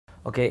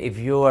Okay, if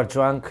you are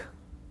drunk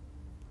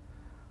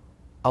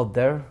out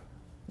there,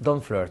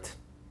 don't flirt.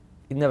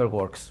 It never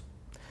works.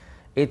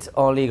 It's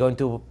only going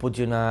to put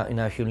you in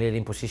a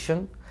humiliating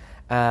position,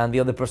 and the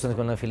other person is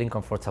going to feel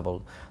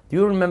uncomfortable. Do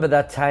you remember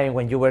that time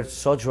when you were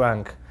so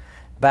drunk,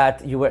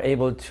 but you were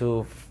able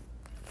to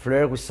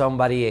flirt with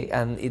somebody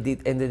and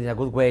it ended in a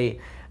good way,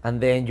 and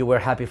then you were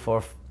happy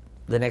for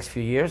the next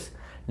few years?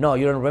 No,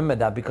 you don't remember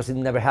that because it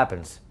never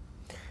happens.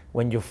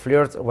 When you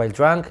flirt while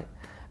drunk,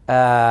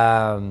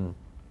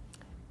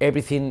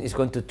 everything is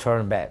going to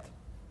turn bad,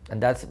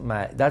 and that's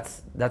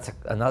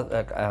an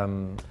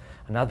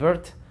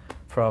advert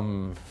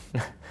from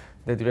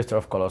the director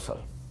of Colossal.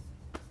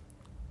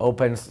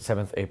 Opens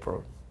 7th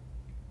April.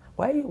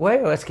 Why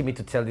are you asking me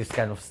to tell this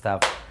kind of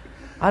stuff?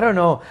 I don't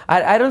know.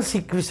 I don't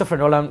see Christopher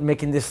Nolan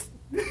making these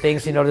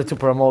things in order to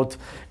promote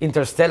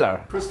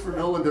Interstellar. Christopher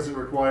Nolan doesn't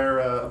require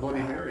a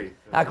Bloody Mary.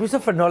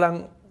 Christopher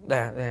Nolan,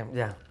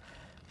 yeah.